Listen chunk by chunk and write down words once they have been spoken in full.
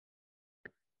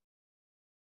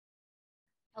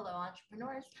Hello,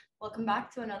 entrepreneurs. Welcome back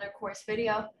to another course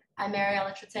video. I'm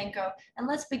Ariella Trotsenko, and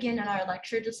let's begin in our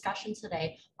lecture discussion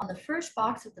today on the first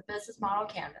box of the business model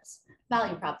canvas,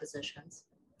 value propositions.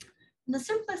 In the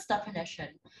simplest definition,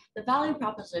 the value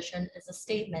proposition is a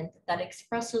statement that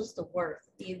expresses the worth,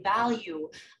 the value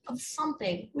of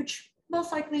something, which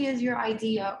most likely is your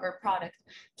idea or product,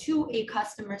 to a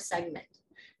customer segment.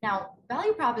 Now,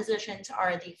 value propositions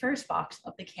are the first box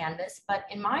of the canvas, but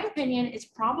in my opinion, it's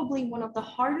probably one of the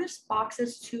hardest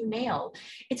boxes to nail.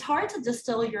 It's hard to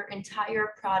distill your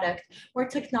entire product or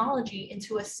technology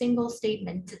into a single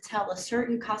statement to tell a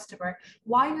certain customer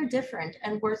why you're different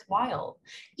and worthwhile.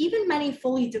 Even many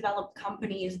fully developed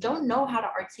companies don't know how to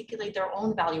articulate their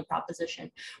own value proposition,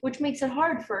 which makes it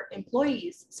hard for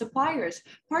employees, suppliers,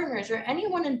 partners, or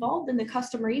anyone involved in the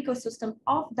customer ecosystem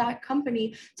of that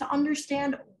company to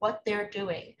understand what they're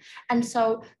doing. And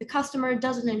so the customer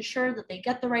doesn't ensure that they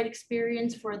get the right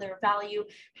experience for their value,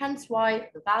 hence why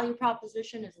the value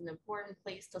proposition is an important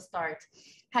place to start.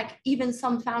 Heck, even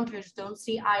some founders don't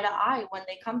see eye to eye when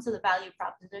they come to the value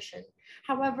proposition.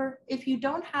 However, if you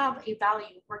don't have a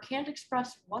value or can't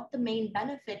express what the main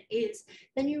benefit is,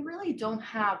 then you really don't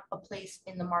have a place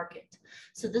in the market.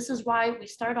 So this is why we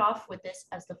start off with this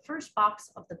as the first box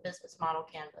of the business model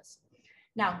canvas.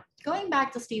 Now, going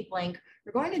back to Steve Blank,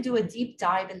 we're going to do a deep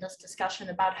dive in this discussion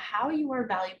about how your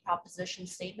value proposition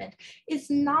statement is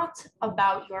not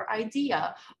about your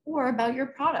idea or about your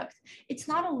product. It's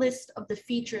not a list of the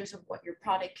features of what your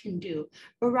product can do,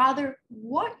 but rather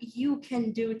what you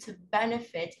can do to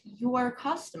benefit your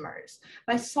customers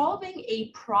by solving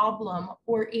a problem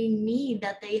or a need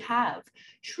that they have.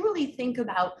 Truly think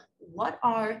about what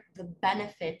are the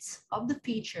benefits of the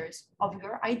features of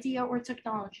your idea or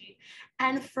technology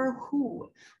and for who.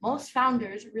 Most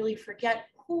founders really forget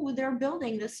who they're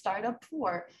building this startup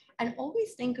for and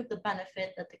always think of the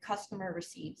benefit that the customer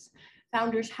receives.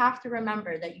 Founders have to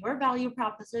remember that your value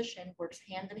proposition works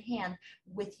hand in hand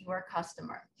with your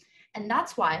customer. And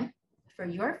that's why for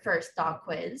your first dog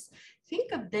quiz,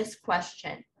 think of this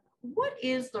question. What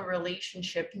is the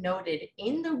relationship noted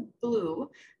in the blue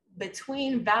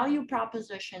between value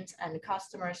propositions and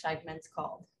customer segments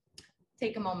called?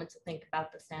 Take a moment to think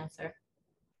about this answer.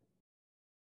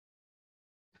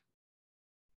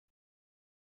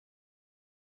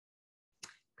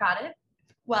 Got it?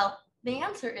 Well, the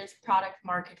answer is product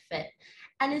market fit.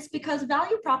 And it's because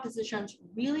value propositions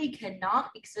really cannot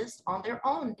exist on their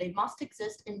own. They must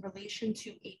exist in relation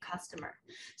to a customer.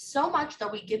 So much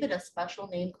that we give it a special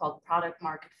name called product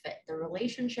market fit, the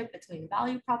relationship between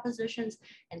value propositions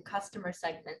and customer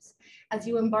segments. As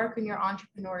you embark on your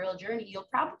entrepreneurial journey, you'll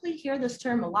probably hear this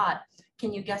term a lot.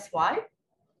 Can you guess why?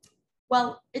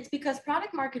 Well, it's because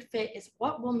product market fit is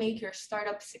what will make your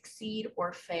startup succeed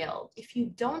or fail. If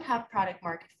you don't have product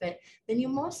market fit, then you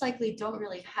most likely don't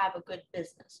really have a good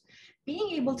business.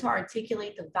 Being able to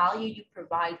articulate the value you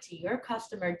provide to your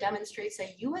customer demonstrates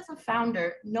that you as a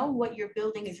founder know what you're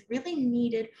building is really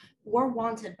needed or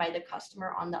wanted by the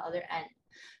customer on the other end.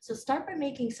 So start by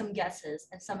making some guesses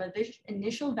and some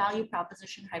initial value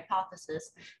proposition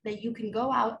hypothesis that you can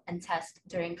go out and test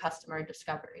during customer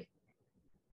discovery.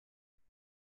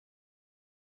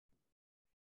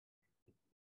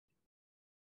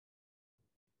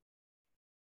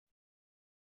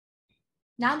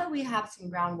 Now that we have some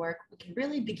groundwork, we can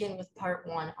really begin with part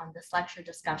one on this lecture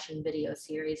discussion video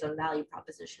series on value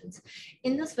propositions.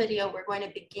 In this video, we're going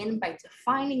to begin by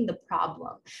defining the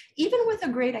problem. Even with a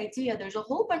great idea, there's a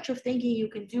whole bunch of thinking you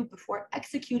can do before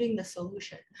executing the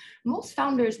solution. Most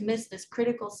founders miss this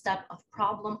critical step of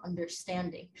problem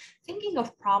understanding, thinking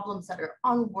of problems that are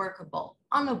unworkable,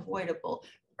 unavoidable,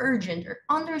 urgent, or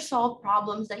undersolved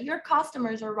problems that your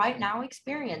customers are right now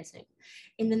experiencing.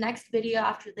 In the next video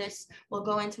after this, we'll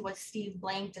go into what Steve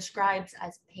Blank describes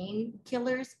as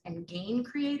painkillers and gain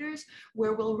creators,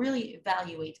 where we'll really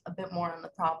evaluate a bit more on the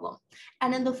problem.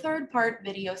 And in the third part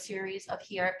video series of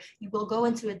here, you will go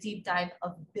into a deep dive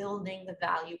of building the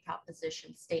value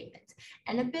proposition statement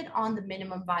and a bit on the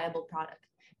minimum viable product.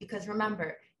 Because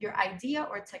remember, your idea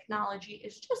or technology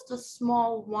is just a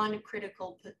small one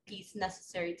critical piece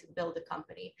necessary to build a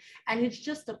company, and it's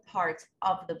just a part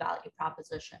of the value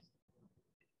proposition.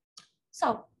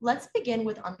 So let's begin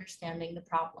with understanding the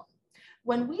problem.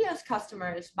 When we as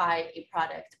customers buy a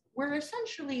product, we're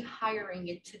essentially hiring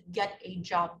it to get a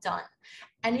job done.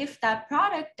 And if that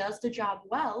product does the job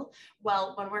well,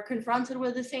 when we're confronted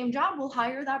with the same job, we'll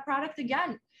hire that product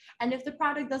again. And if the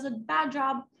product does a bad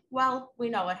job, well, we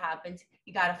know what happens.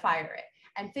 You got to fire it.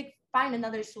 And find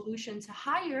another solution to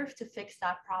hire to fix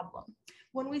that problem.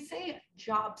 When we say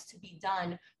jobs to be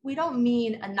done, we don't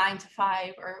mean a 9 to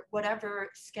 5 or whatever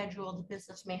schedule the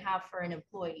business may have for an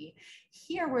employee.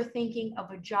 Here we're thinking of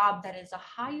a job that is a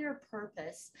higher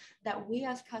purpose that we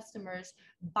as customers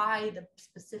buy the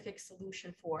specific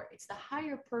solution for. It's the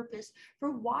higher purpose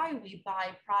for why we buy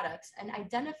products and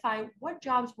identify what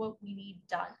jobs what we need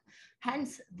done.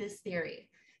 Hence this theory.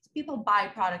 People buy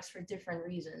products for different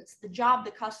reasons. The job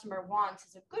the customer wants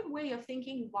is a good way of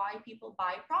thinking why people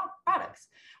buy products,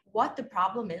 what the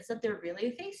problem is that they're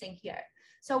really facing here.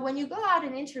 So when you go out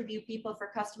and interview people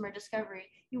for customer discovery,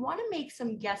 you want to make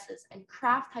some guesses and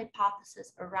craft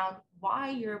hypotheses around why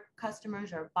your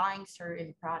customers are buying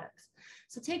certain products.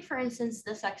 So take, for instance,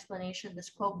 this explanation, this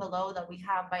quote below that we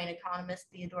have by an economist,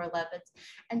 Theodore Levitt,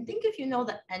 and think if you know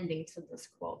the ending to this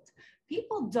quote.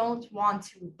 People don't want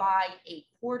to buy a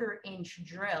 1/4-inch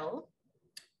drill.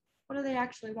 What do they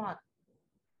actually want?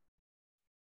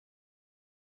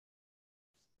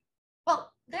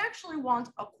 Well, they actually want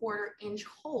a 1/4-inch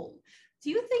hole. Do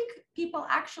you think people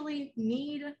actually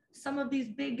need some of these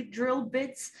big drill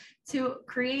bits to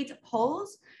create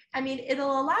holes? I mean,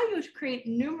 it'll allow you to create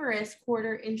numerous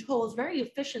 1/4-inch holes very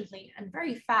efficiently and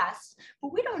very fast,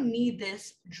 but we don't need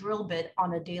this drill bit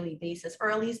on a daily basis,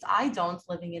 or at least I don't,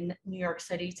 living in New York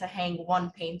City, to hang one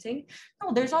painting.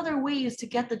 No, there's other ways to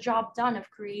get the job done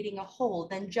of creating a hole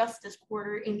than just this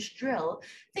 1/4-inch drill.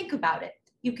 Think about it.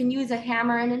 You can use a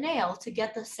hammer and a nail to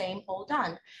get the same hole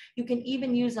done. You can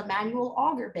even use a manual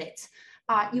auger bit.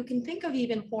 You can think of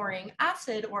even pouring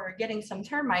acid or getting some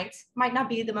termites. Might not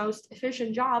be the most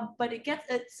efficient job, but it gets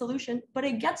a solution, but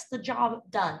it gets the job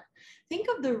done. Think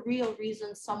of the real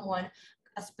reason someone,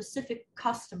 a specific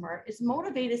customer, is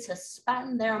motivated to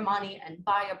spend their money and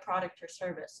buy a product or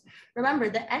service. Remember,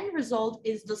 the end result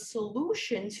is the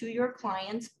solution to your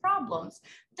client's problems.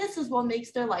 This is what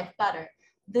makes their life better.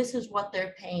 This is what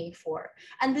they're paying for.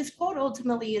 And this quote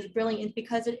ultimately is brilliant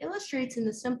because it illustrates in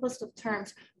the simplest of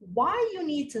terms why you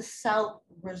need to sell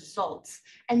results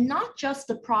and not just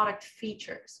the product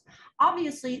features.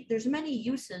 Obviously, there's many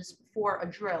uses for a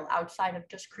drill outside of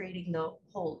just creating the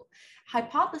hole.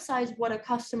 Hypothesize what a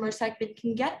customer segment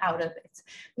can get out of it.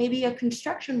 Maybe a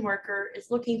construction worker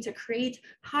is looking to create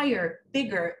higher,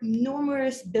 bigger,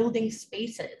 numerous building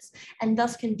spaces, and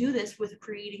thus can do this with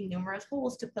creating numerous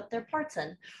holes to put their parts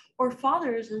in. Or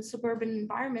fathers in suburban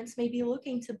environments may be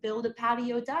looking to build a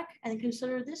patio deck and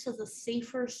consider this as a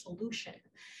safer solution.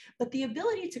 But the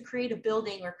ability to create a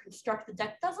building or construct the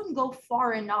deck doesn't go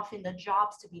far enough in the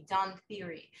jobs to be done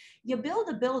theory. You build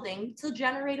a building to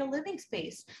generate a living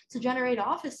space, to generate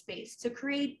office space, to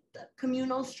create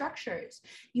communal structures.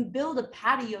 You build a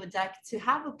patio deck to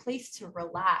have a place to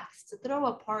relax, to throw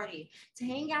a party, to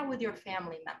hang out with your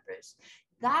family members.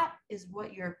 That is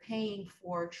what you're paying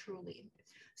for truly.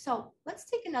 So let's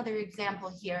take another example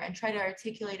here and try to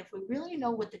articulate if we really know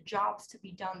what the jobs to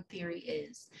be done theory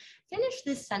is. Finish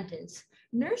this sentence.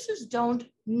 Nurses don't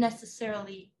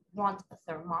necessarily want a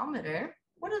thermometer.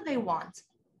 What do they want?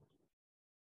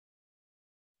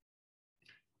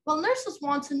 Well, nurses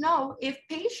want to know if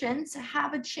patients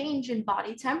have a change in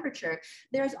body temperature.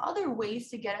 There's other ways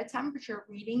to get a temperature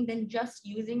reading than just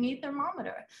using a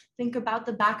thermometer. Think about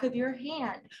the back of your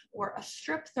hand or a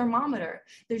strip thermometer.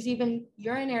 There's even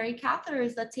urinary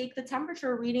catheters that take the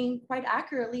temperature reading quite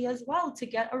accurately as well to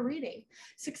get a reading.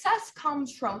 Success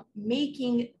comes from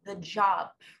making the job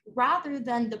rather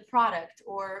than the product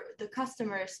or the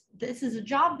customers. This is a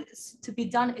job to be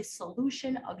done is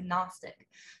solution agnostic.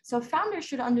 So founders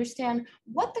should understand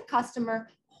what the customer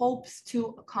hopes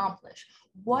to accomplish.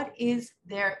 What is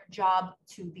their job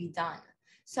to be done?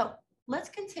 So let's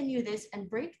continue this and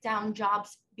break down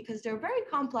jobs because they're very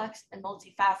complex and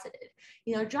multifaceted.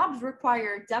 You know, jobs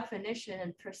require definition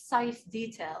and precise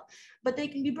detail, but they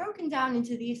can be broken down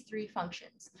into these 3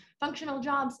 functions: functional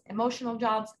jobs, emotional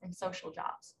jobs, and social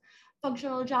jobs.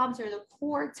 Functional jobs are the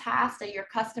core tasks that your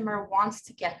customer wants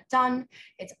to get done.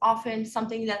 It's often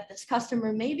something that this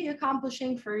customer may be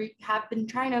have been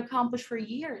trying to accomplish for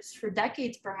years, for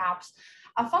decades perhaps.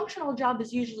 A functional job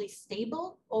is usually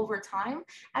stable over time,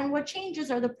 and what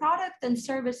changes are the product and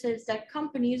services that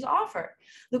companies offer.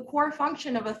 The core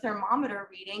function of a thermometer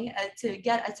reading to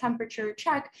get a temperature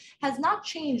check has not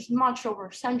changed much over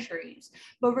centuries,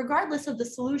 but regardless of the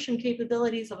solution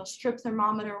capabilities of a strip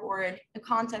thermometer or a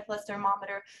contactless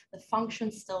thermometer, the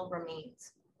function still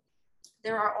remains.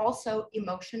 There are also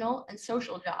emotional and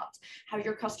social jobs, how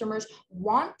your customers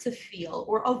want to feel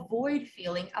or avoid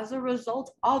feeling as a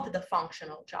result of the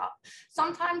functional job.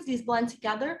 Sometimes these blend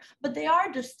together, but they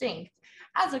are distinct.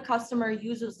 As a customer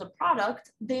uses the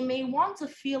product, they may want to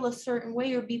feel a certain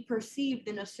way or be perceived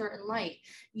in a certain light.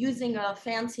 Using a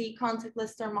fancy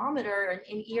contactless thermometer, an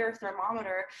in-ear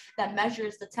thermometer that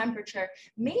measures the temperature,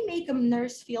 may make a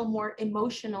nurse feel more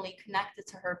emotionally connected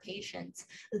to her patients.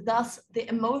 Thus, the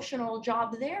emotional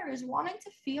job there is wanting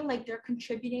to feel like they're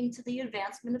contributing to the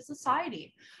advancement of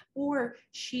society. Or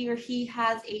she or he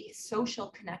has a social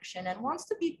connection and wants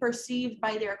to be perceived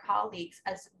by their colleagues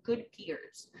as good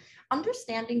peers.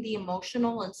 Understanding the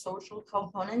emotional and social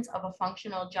components of a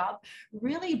functional job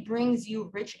really brings you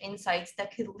rich insights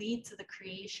that could lead to the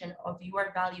creation of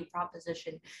your value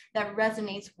proposition that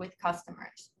resonates with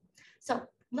customers. So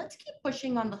let's keep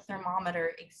pushing on the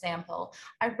thermometer example.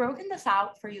 I've broken this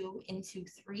out for you into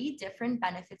 3 different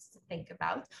benefits to think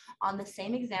about. On the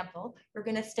same example, we're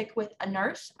going to stick with a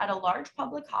nurse at a large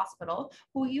public hospital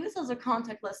who uses a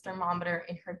contactless thermometer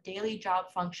in her daily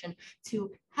job function to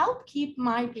help keep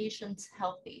my patients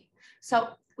healthy. So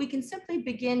we can simply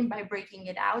begin by breaking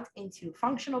it out into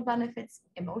functional benefits,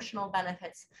 emotional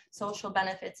benefits, social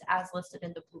benefits as listed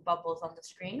in the blue bubbles on the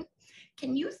screen.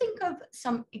 Can you think of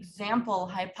some example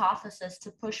hypothesis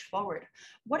to push forward?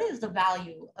 What is the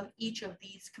value of each of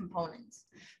these components?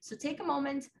 So take a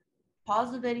moment,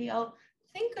 pause the video,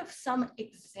 think of some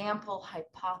example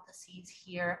hypotheses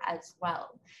here as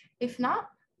well. If not,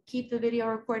 keep the video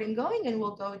recording going and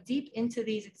we'll go deep into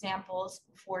these examples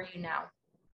for you now.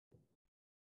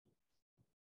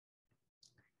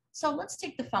 So let's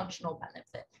take the functional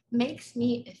benefit. Makes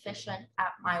me efficient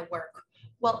at my work.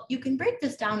 Well, you can break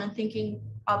this down in thinking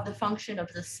of the function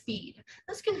of the speed.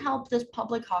 This can help this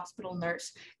public hospital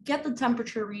nurse get the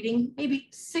temperature reading maybe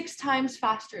 6 times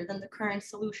faster than the current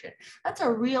solution. That's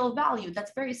a real value.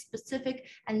 That's very specific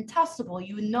and testable.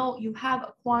 You know, you have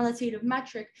a quantitative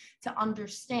metric to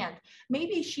understand.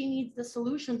 Maybe she needs the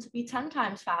solution to be 10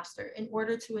 times faster in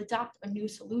order to adapt a new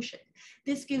solution.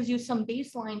 This gives you some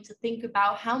baseline to think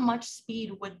about how much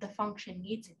speed would the function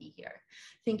need to be here.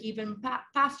 Think even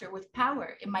faster with power.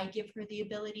 It might give her the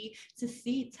ability to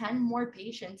see 10 more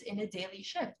patients in a daily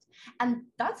shift. And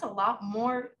that's a lot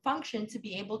more function to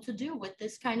be able to do with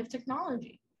this kind of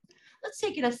technology. Let's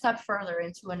take it a step further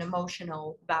into an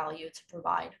emotional value to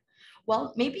provide.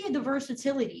 Well, maybe the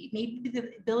versatility, maybe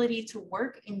the ability to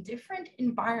work in different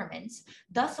environments,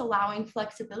 thus allowing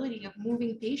flexibility of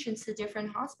moving patients to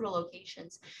different hospital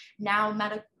locations. Now,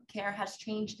 medical care has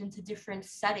changed into different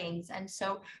settings. And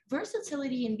so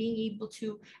versatility and being able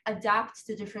to adapt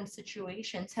to different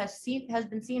situations has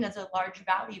been seen as a large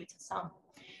value to some.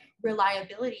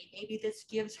 Reliability, maybe this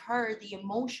gives her the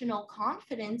emotional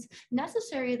confidence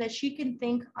necessary that she can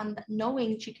think on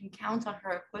knowing she can count on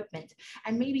her equipment.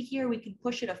 And maybe here we can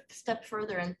push it a step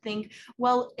further and think,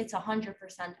 well, it's 100%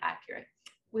 accurate.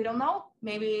 We don't know,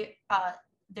 maybe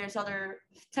there's other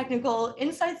technical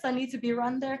insights that need to be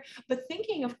run there, but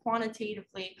thinking of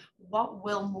quantitatively what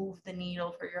will move the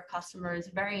needle for your customer is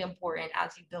very important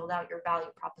as you build out your value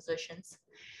propositions.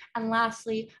 And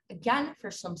lastly, again,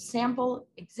 for some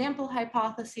example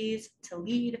hypotheses to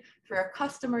lead for a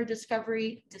customer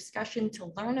discovery discussion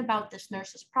to learn about this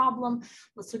nurse's problem,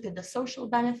 let's look at the social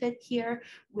benefit here,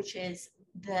 which is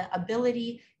the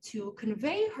ability to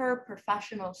convey her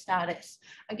professional status.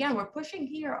 Again, we're pushing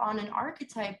here on an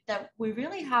archetype that we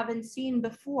really haven't seen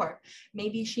before.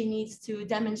 Maybe she needs to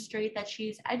demonstrate that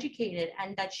she's educated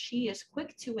and that she is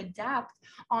quick to adapt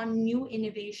on new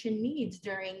innovation needs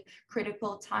during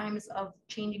critical times of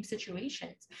changing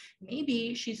situations.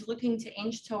 Maybe she's looking to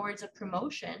inch towards a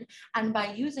promotion, and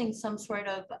by using some sort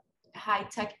of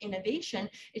high-tech innovation,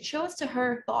 it shows to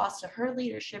her boss, to her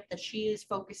leadership, that she is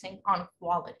focusing on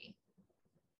quality.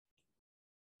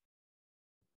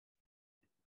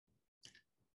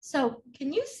 So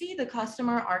can you see the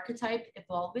customer archetype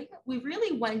evolving? We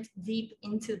really went deep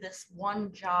into this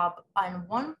one job and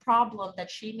one problem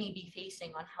that she may be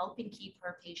facing on helping keep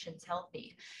her patients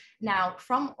healthy. Now,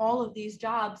 from all of these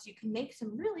jobs, you can make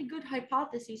some really good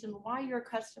hypotheses on why your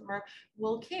customer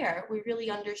will care. We really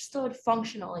understood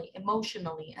functionally,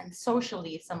 emotionally, and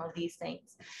socially some of these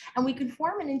things. And we can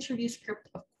form an interview script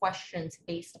of questions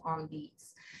based on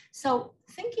these. So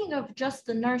thinking of just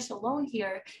the nurse alone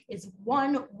here is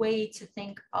one way to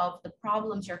think of the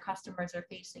problems your customers are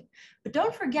facing. But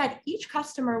don't forget, each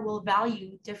customer will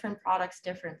value different products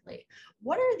differently.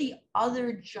 What are the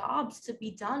other jobs to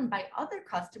be done by other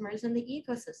customers in the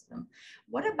ecosystem?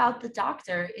 What about the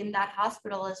doctor in that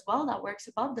hospital as well that works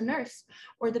above the nurse,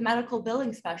 or the medical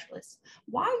billing specialist?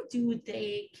 Why do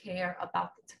they care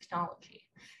about the technology?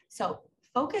 So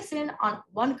focus in on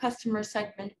one customer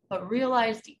segment, but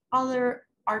realize the other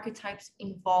archetypes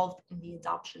involved in the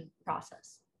adoption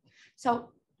process. So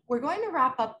we're going to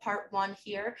wrap up part one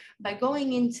here by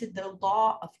going into the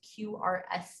law of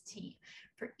QRST.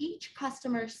 For each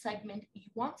customer segment,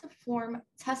 you want to form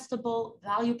testable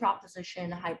value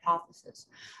proposition hypothesis.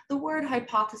 The word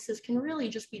hypothesis can really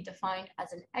just be defined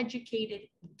as an educated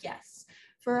guess.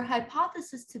 For a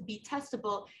hypothesis to be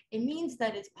testable, it means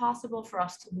that it's possible for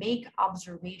us to make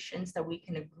observations that we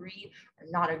can agree or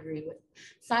not agree with.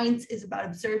 Science is about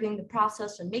observing the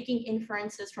process and making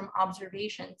inferences from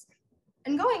observations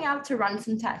and going out to run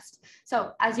some tests.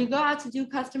 So as you go out to do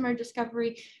customer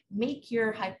discovery, make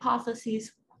your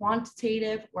hypotheses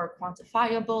quantitative or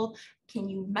quantifiable. Can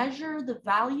you measure the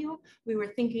value? We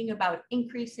were thinking about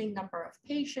increasing number of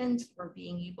patients or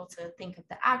being able to think of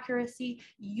the accuracy.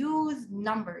 Use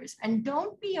numbers and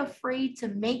don't be afraid to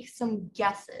make some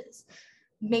guesses.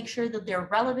 Make sure that they're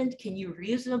relevant. Can you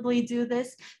reasonably do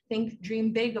this?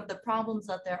 Dream big of the problems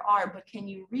that there are, but can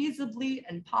you reasonably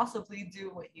and possibly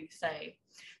do what you say?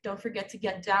 Don't forget to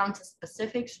get down to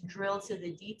specifics, drill to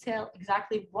the detail,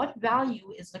 exactly what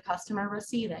value is the customer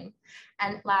receiving?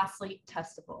 And lastly,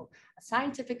 testable. A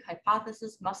scientific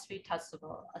hypothesis must be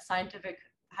testable. A scientific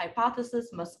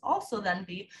hypothesis must also then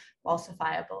be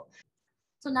falsifiable.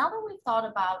 So now that we've thought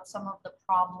about some of the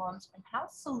problems and how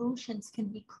solutions can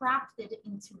be crafted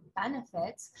into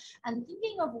benefits and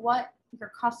thinking of what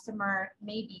your customer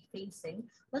may be facing,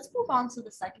 let's move on to the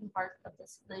second part of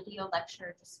this video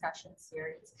lecture discussion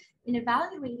series in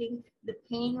evaluating the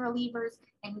pain relievers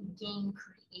and gain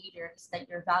creators that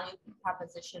your value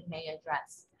proposition may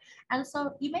address. And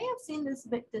so you may have seen this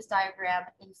diagram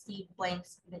in Steve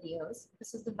Blank's videos.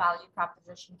 This is the value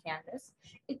proposition canvas.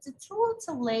 It's a tool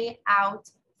to lay out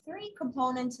three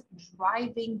components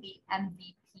driving the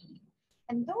MVP.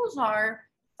 And those are,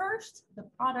 first, the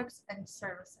products and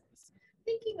services.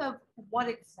 Thinking of what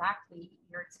exactly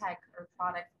your tech or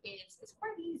product is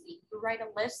quite easy. You write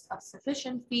a list of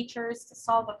sufficient features to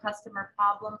solve a customer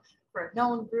problem for a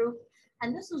known group.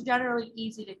 And this is generally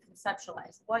easy to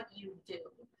conceptualize what you do.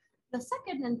 The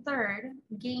second and third,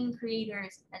 gain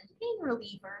creators and pain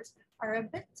relievers, are a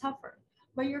bit tougher,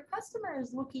 but your customer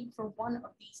is looking for one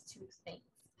of these two things.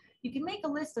 You can make a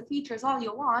list of features all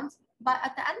you want, but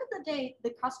at the end of the day,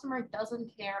 the customer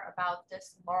doesn't care about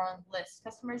this long list.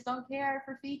 Customers don't care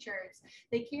for features.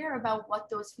 They care about what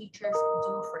those features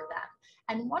do for them.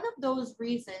 And one of those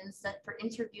reasons that for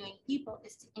interviewing people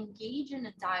is to engage in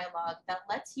a dialogue that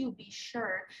lets you be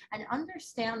sure and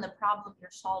understand the problem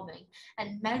you're solving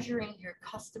and measuring your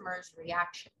customers'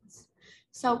 reactions.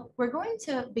 So we're going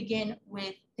to begin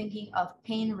with thinking of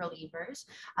pain relievers.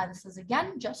 This is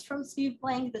again just from Steve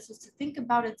Blank. This is to think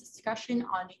about a discussion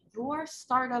on your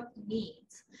startup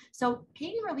needs. So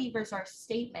pain relievers are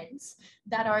statements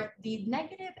that are the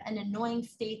negative and annoying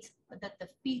states that the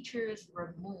features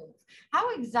remove.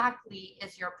 How exactly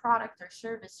is your product or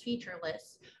service feature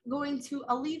list going to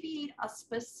alleviate a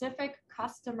specific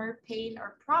customer pain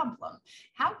or problem?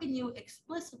 How can you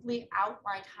explicitly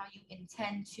outline how you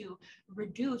intend to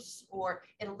reduce or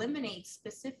eliminate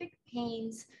specific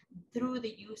pains through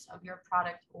the use of your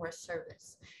product or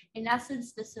service? In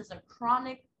essence, this is a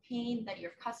chronic pain that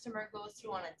your customer goes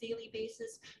through on a daily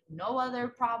basis. No other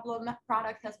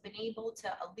product has been able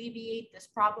to alleviate this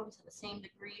problem to the same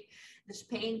degree. This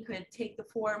pain could take the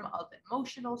form of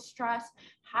emotional stress,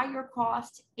 higher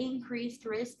cost, increased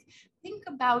risk. Think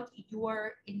about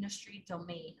your industry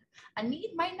domain. A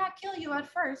need might not kill you at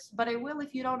first, but it will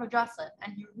if you don't address it.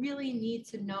 And you really need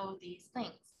to know these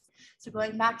things. So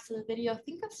going back to the video,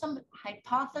 think of some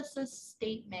hypothesis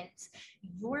statements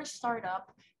your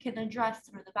startup can address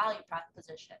through the value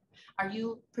proposition. Are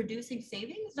you producing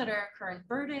savings that are a current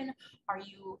burden? Are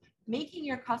you making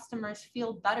your customers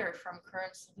feel better from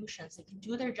current solutions? They can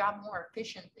do their job more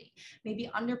efficiently. Maybe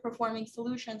underperforming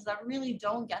solutions that really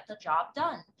don't get the job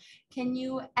done. Can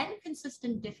you end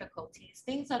consistent difficulties,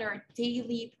 things that are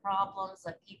daily problems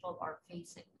that people are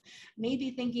facing?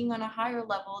 Maybe thinking on a higher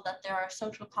level that there are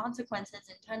social consequences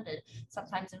intended.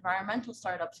 Sometimes environmental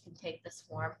startups can take this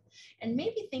form. And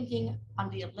maybe thinking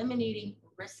on the eliminating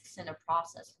risks in a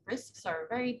process. Risks are a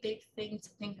very big thing to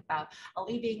think about,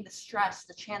 alleviating the stress,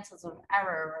 the chances of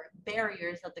error, or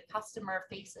barriers that the customer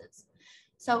faces.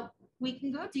 So we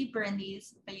can go deeper in these,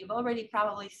 but you've already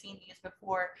probably seen these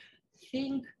before.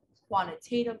 Think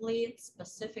quantitatively,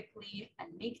 specifically, and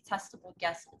make testable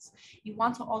guesses. You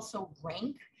want to also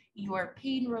rank your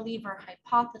pain reliever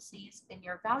hypotheses and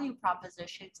your value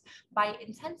propositions by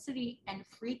intensity and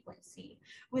frequency.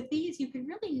 With these, you can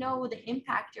really know the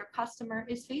impact your customer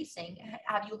is facing.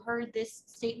 Have you heard this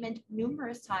statement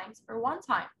numerous times or one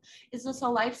time? Is this a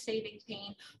life-saving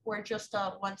pain or just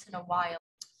a once in a while?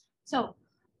 So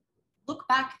look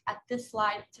back at this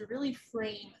slide to really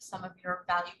frame some of your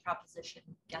value proposition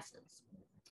guesses.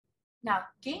 Now,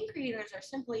 gain creators are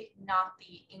simply not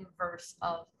the inverse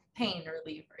of pain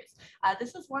relievers.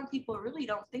 This is one people really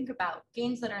don't think about.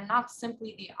 Gains that are not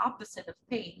simply the opposite of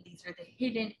pain. These are the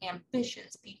hidden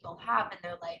ambitions people have in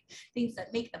their life, things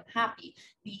that make them happy,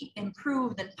 the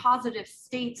improved and positive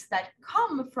states that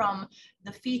come from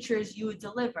the features you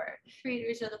deliver.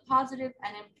 Creators are the positive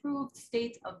and improved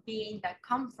states of being that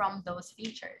come from those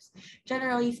features.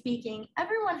 Generally speaking,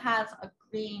 everyone has a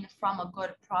gain from a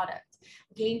good product.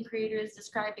 Gain creators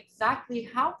describe exactly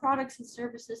how products and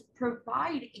services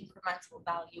provide incremental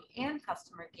value and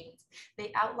customer gains.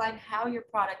 They outline how your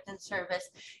product and service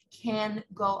can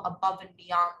go above and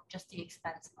beyond just the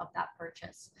expense of that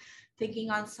purchase.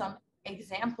 Thinking on some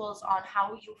examples on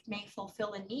how you may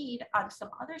fulfill a need on some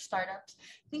other startups,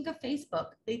 think of Facebook.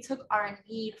 They took our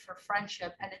need for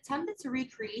friendship and attempted to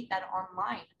recreate that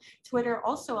online. Twitter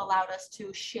also allowed us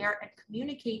to share and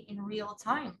communicate in real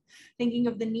time. Thinking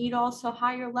of the need also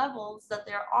higher levels that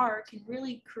there are can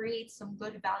really create some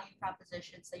good value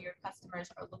propositions that your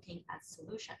customers are looking at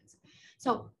solutions.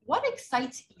 So what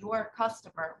excites your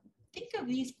customer? Think of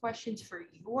these questions for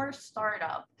your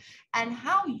startup and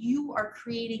how you are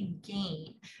creating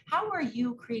gain. How are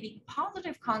you creating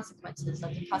positive consequences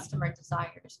that the customer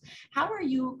desires? How are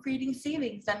you creating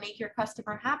savings that make your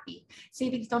customer happy?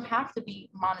 Savings don't have to be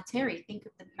monetary. Think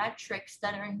of the metrics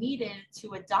that are needed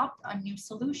to adopt a new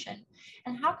solution.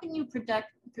 And how can you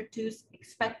produce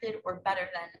expected or better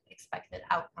than expected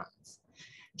outcomes?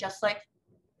 Just like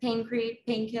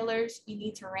painkillers, you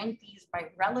need to rank these by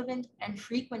relevant and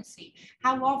frequency.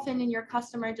 How often in your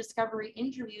customer discovery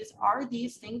interviews are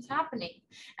these things happening?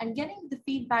 And getting the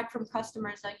feedback from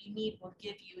customers that you need will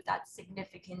give you that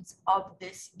significance of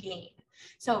this gain.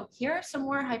 So here are some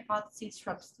more hypotheses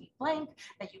from Steve Blank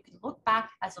that you can look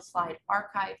back as a slide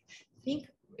archive. Think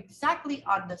exactly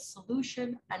on the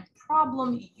solution and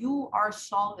problem you are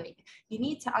solving. You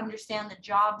need to understand the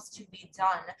jobs to be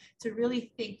done to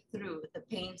really think through the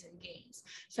pains and gains.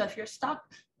 So if you're stuck,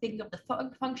 think of the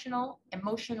functional,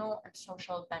 emotional, and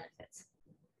social benefits.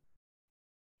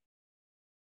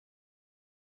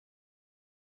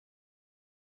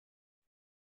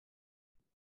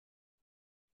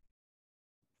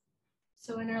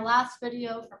 So in our last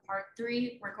video for part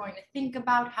 3, we're going to think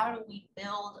about how do we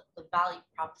build the value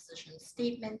proposition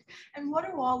statement and what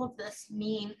do all of this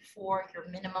mean for your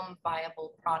minimum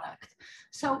viable product.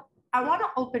 So I want to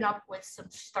open up with some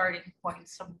starting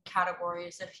points, some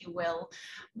categories, if you will.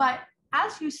 But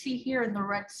as you see here in the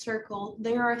red circle,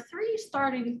 there are 3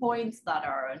 starting points that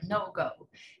are a no-go.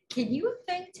 Can you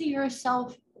think to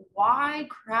yourself why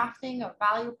crafting a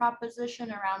value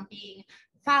proposition around being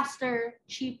faster,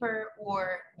 cheaper,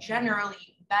 or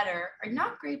generally better are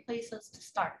not great places to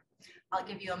start? I'll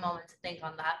give you a moment to think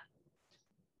on that.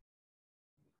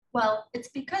 Well, it's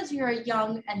because you're a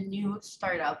young and new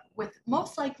startup with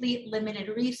most likely limited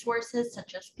resources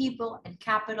such as people and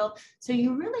capital, so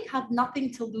you really have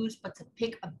nothing to lose but to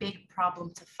pick a big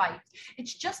problem to fight.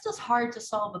 It's just as hard to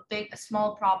solve a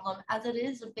small problem as it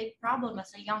is a big problem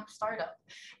as a young startup.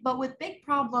 But with big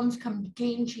problems come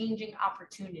game-changing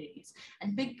opportunities,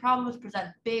 and big problems present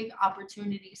big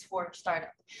opportunities for a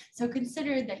startup. So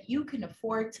consider that you can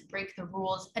afford to break the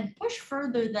rules and push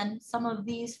further than some of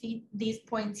these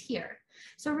points here.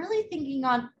 So really thinking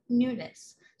on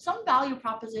newness. Some value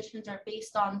propositions are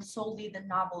based on solely the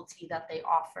novelty that they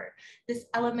offer. This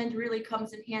element really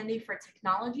comes in handy for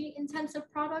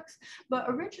technology-intensive products, but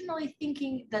originally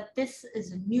thinking that this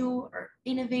is a new or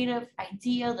innovative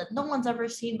idea that no one's ever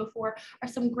seen before are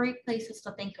some great places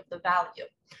to think of the value.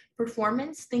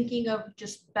 Performance, thinking of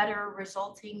just better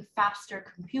resulting, faster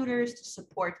computers to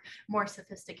support more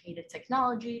sophisticated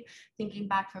technology. Thinking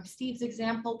back from Steve's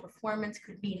example, performance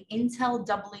could mean Intel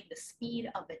doubling the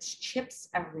speed of its chips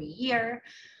every year.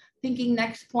 Thinking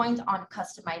next point on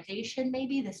customization,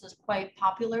 maybe this is quite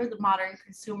popular. The modern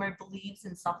consumer believes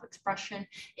in self-expression,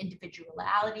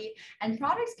 individuality, and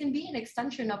products can be an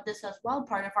extension of this as well,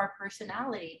 part of our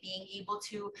personality. Being able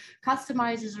to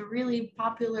customize is a really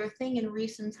popular thing in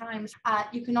recent times.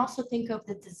 You can also think of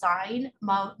the design.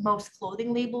 Most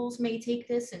clothing labels may take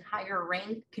this, and higher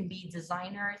rank can be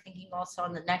designer, thinking also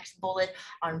on the next bullet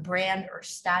on brand or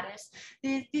status.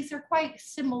 These are quite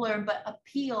similar, but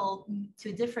appeal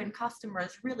to different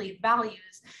customers, really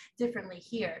values differently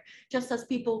here. Just as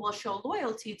people will show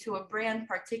loyalty to a brand,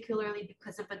 particularly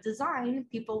because of a design,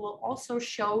 people will also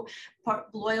show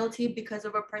loyalty because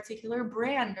of a particular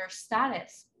brand or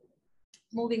status.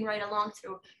 Moving right along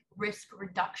to risk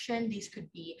reduction. These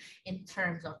could be in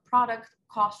terms of product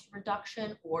cost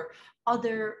reduction or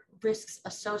other risks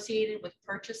associated with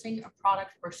purchasing a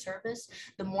product or service.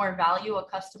 The more value a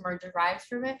customer derives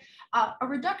from it, a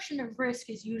reduction of risk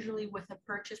is usually with a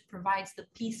purchase provides the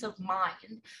peace of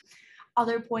mind.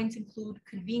 Other points include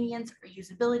convenience or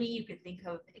usability. You can think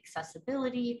of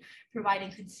accessibility,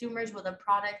 providing consumers with a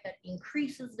product that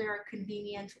increases their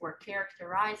convenience or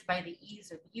characterized by the ease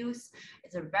of use.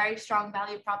 It's a very strong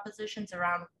value propositions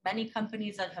around many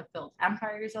companies that have built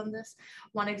empires on this.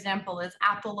 One example is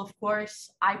Apple, of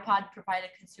course. iPod provided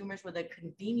consumers with a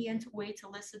convenient way to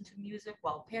listen to music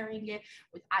while pairing it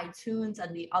with iTunes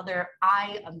and the other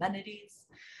amenities.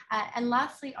 And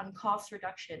lastly, on cost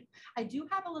reduction, I do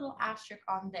have a little asterisk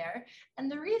on there. And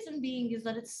the reason being is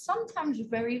that it's sometimes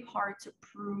very hard to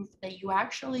prove that you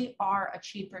actually are a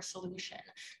cheaper solution.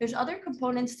 There's other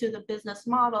components to the business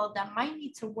model that might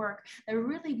need to work that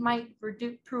really might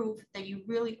prove that you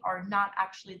really are not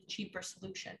actually the cheaper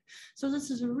solution. So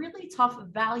this is a really tough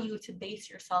value to base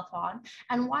yourself on.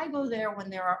 And why go there when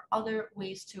there are other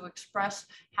ways to express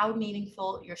how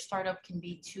meaningful your startup can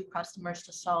be to customers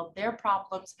to solve their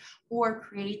problems or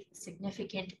create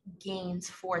significant gains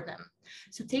for them.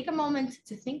 So take a moment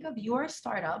to think of your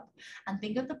startup and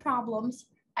think of the problems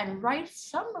and write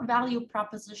some value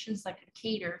propositions that could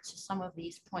cater to some of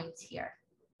these points here.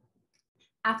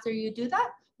 After you do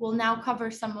that, we'll now cover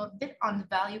some of it on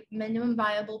the minimum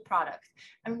viable product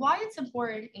and why it's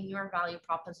important in your value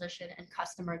proposition and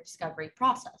customer discovery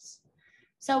process.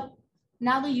 So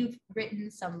now that you've written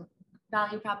some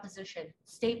value proposition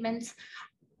statements,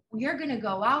 you're going to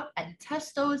go out and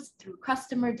test those through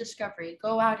customer discovery.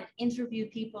 Go out and interview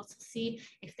people to see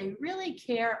if they really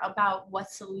care about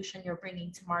what solution you're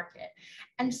bringing to market.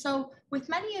 And so with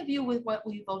many of you, with what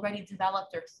we've already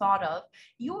developed or thought of,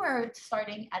 you are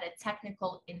starting at a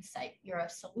technical insight. You're a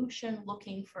solution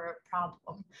looking for a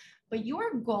problem, but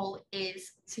your goal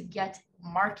is to get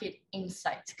market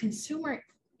insight. Consumer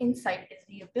insight is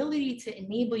the ability to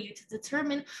enable you to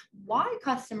determine why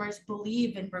customers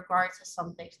believe in regards to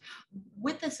some things.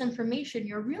 With this information,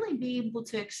 you'll really be able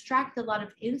to extract a lot of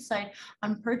insight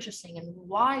on purchasing and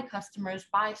why customers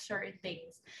buy certain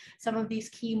things. Some of these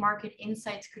key market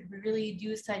insights could be really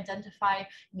used to identify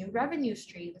new revenue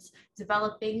streams,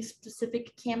 developing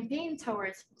specific campaigns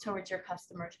towards your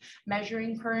customers,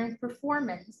 measuring current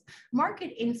performance.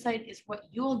 Market insight is what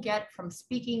you'll get from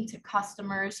speaking to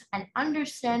customers and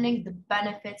understanding the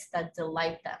benefits that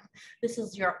delight them. This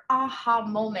is your aha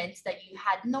moment that you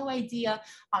had no idea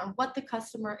on what the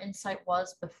customer insight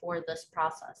was before this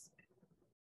process.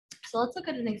 So let's look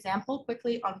at an example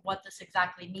quickly on what this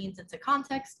exactly means into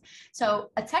context.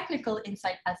 So a technical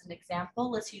insight as an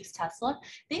example, let's use Tesla.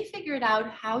 They figured out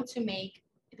how to make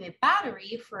the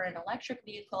battery for an electric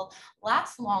vehicle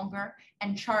last longer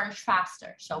and charge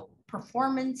faster. So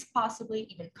performance, possibly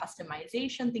even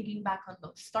customization, thinking back on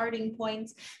those starting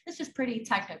points. This is pretty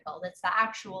technical. That's the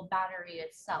actual battery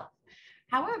itself.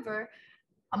 However,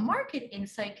 a market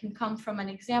insight can come from an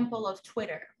example of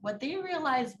Twitter. What they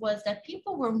realized was that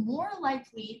people were more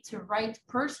likely to write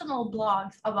personal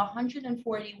blogs of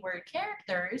 140 word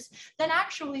characters than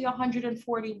actually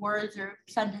 140 words or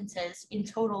sentences in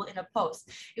total in a post.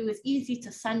 It was easy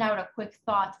to send out a quick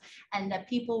thought and that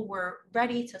people were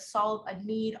ready to solve a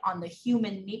need on the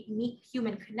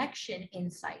human connection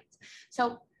insight.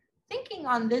 So thinking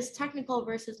on this technical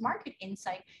versus market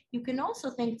insight, you can also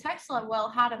think Tesla, well,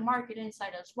 had a market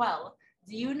insight as well.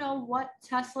 Do you know what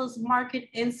Tesla's market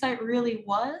insight really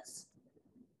was?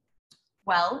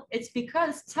 Well, it's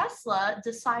because Tesla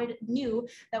knew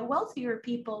that wealthier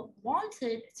people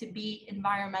wanted to be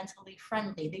environmentally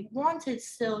friendly. They wanted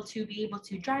still to be able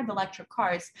to drive electric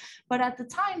cars, but at the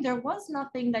time there was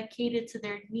nothing that catered to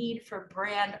their need for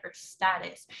brand or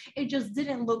status. It just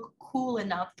didn't look cool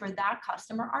enough for that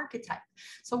customer archetype.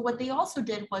 So what they also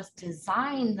did was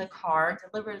design the car,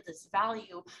 deliver this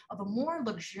value of a more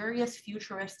luxurious,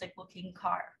 futuristic looking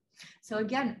car. So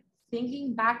again,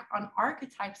 thinking back on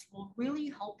archetypes will really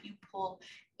help you pull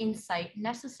insight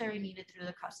necessary needed through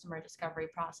the customer discovery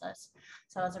process.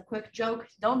 So as a quick joke,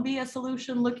 don't be a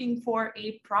solution looking for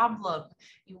a problem.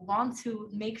 You want to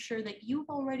make sure that you've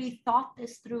already thought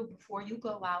this through before you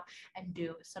go out and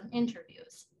do some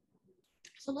interviews.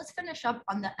 So let's finish up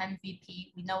on the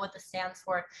MVP. We know what this stands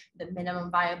for, the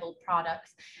minimum viable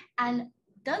product. And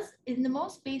in the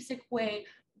most basic way,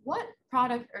 what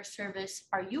product or service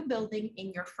are you building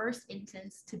in your first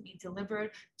instance to be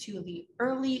delivered to the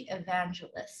early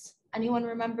evangelists? Anyone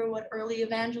remember what early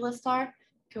evangelists are?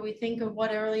 Can we think of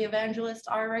what early evangelists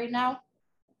are right now?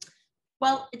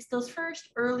 Well, it's those first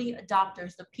early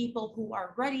adopters, the people who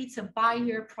are ready to buy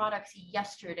your products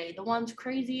yesterday, the ones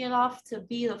crazy enough to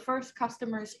be the first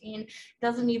customers in,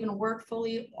 doesn't even work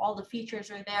fully, all the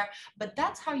features are there, but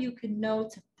that's how you can know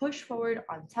to push forward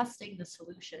on testing the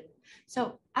solution.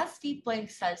 So as Steve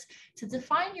Blank says, to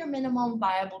define your minimum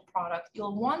viable product,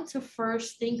 you'll want to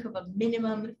first think of a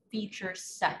minimum feature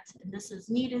set. And this is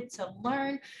needed to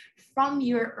learn from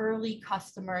your early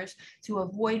customers to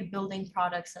avoid building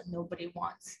products that nobody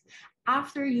wants.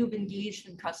 After you've engaged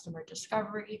in customer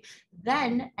discovery,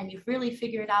 and you've really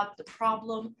figured out the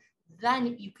problem,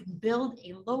 then you can build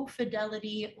a low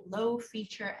fidelity, low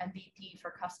feature MVP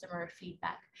for customer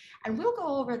feedback. And we'll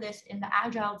go over this in the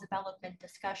agile development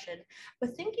discussion,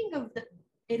 but thinking of the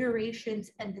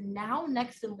iterations and the now,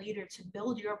 next, and later to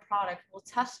build your product will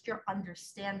test your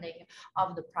understanding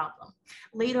of the problem.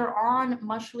 Later on,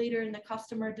 much later in the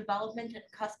customer development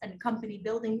and company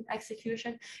building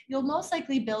execution, you'll most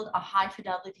likely build a high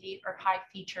fidelity or high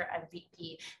feature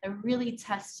MVP that really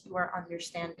tests your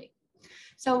understanding.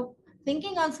 So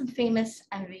thinking on some famous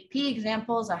MVP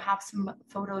examples, I have some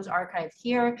photos archived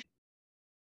here.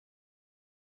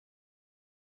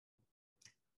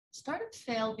 Startups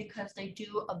fail because they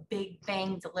do a big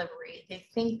bang delivery. They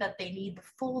think that they need the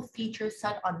full feature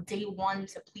set on day one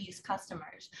to please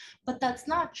customers, but that's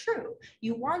not true.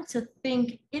 You want to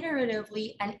think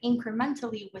iteratively and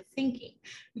incrementally with thinking.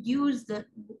 Use the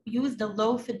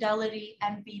low fidelity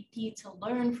MVP to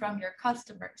learn from your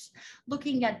customers.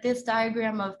 Looking at this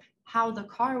diagram of how the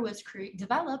car was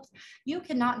developed, you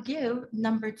cannot give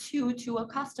number 2 to a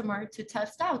customer to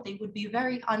test out. They would be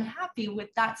very unhappy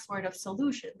with that sort of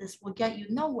solution. This will get you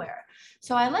nowhere.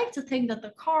 So I like to think that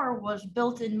the car was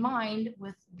built in mind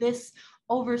with this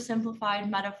oversimplified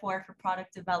metaphor for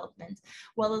product development.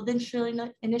 Well,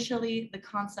 initially the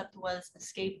concept was a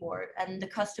skateboard, and the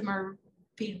customer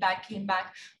feedback came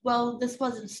back, well, this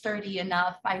wasn't sturdy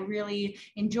enough. I really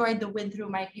enjoyed the wind through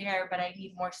my hair, but I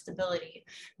need more stability.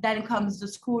 Then comes the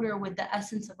scooter with the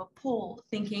essence of a pole,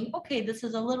 thinking, okay, this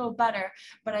is a little better,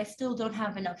 but I still don't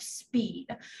have enough speed.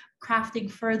 Crafting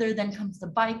further, then comes the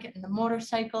bike and the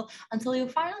motorcycle, until you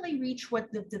finally reach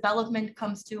what the development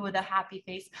comes to with a happy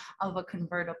face of a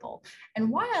convertible. And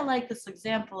why I like this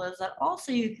example is that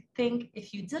also you think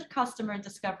if you did customer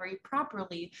discovery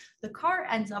properly, the car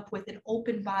ends up with an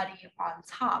open body on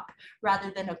top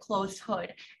rather than a closed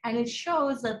hood. And it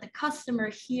shows that the customer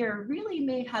here really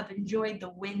may have enjoyed the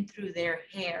wind through their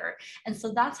hair. And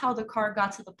so that's how the car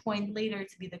got to the point later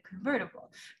to be the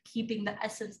convertible, keeping the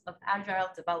essence of agile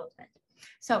development.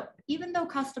 So even though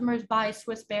customers buy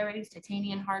Swiss bearings,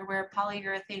 titanium hardware,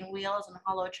 polyurethane wheels, and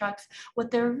hollow chucks, what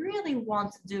they really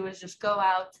want to do is just go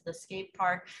out to the skate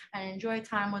park and enjoy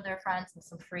time with their friends and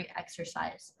some free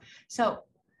exercise. So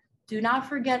do not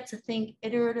forget to think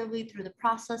iteratively through the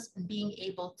process and being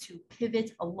able to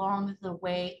pivot along the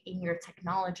way in your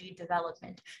technology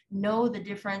development. Know the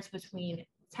difference between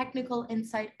technical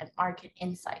insight and market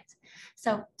insight.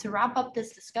 So to wrap up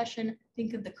this discussion,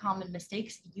 think of the common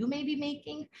mistakes you may be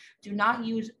making. Do not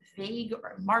use vague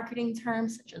or marketing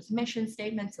terms such as mission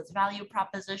statements as value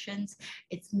propositions.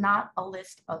 It's not a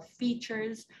list of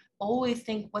features. Always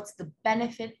think, what's the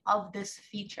benefit of this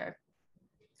feature?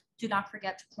 Do not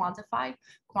forget to quantify.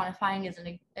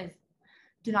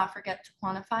 Do not forget to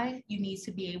quantify. You need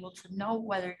to be able to know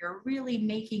whether you're really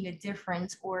making a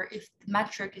difference or if the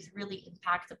metric is really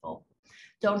impactable.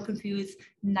 Don't confuse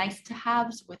nice to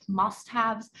haves with must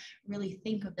haves. Really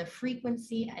think of the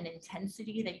frequency and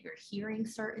intensity that you're hearing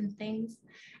certain things,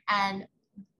 and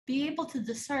be able to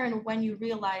discern when you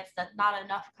realize that not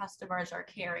enough customers are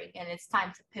caring and it's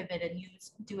time to pivot and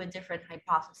do a different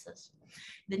hypothesis.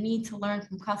 The need to learn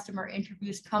from customer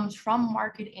interviews comes from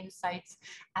market insights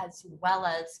as well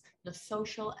as the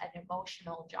social and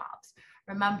emotional jobs.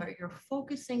 Remember, you're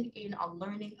focusing in on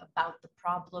learning about the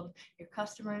problem. Your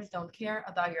customers don't care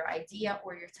about your idea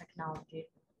or your technology.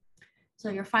 So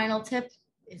your final tip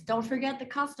is don't forget the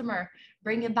customer.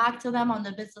 Bring it back to them on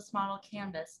the business model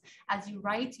canvas. As you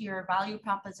write your value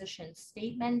proposition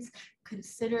statements,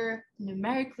 consider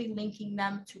numerically linking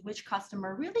them to which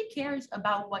customer really cares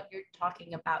about what you're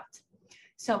talking about.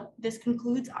 So this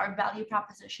concludes our value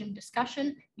proposition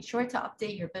discussion. Be sure to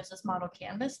update your business model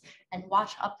canvas and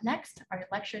watch up next our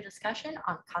lecture discussion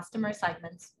on customer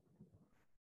segments.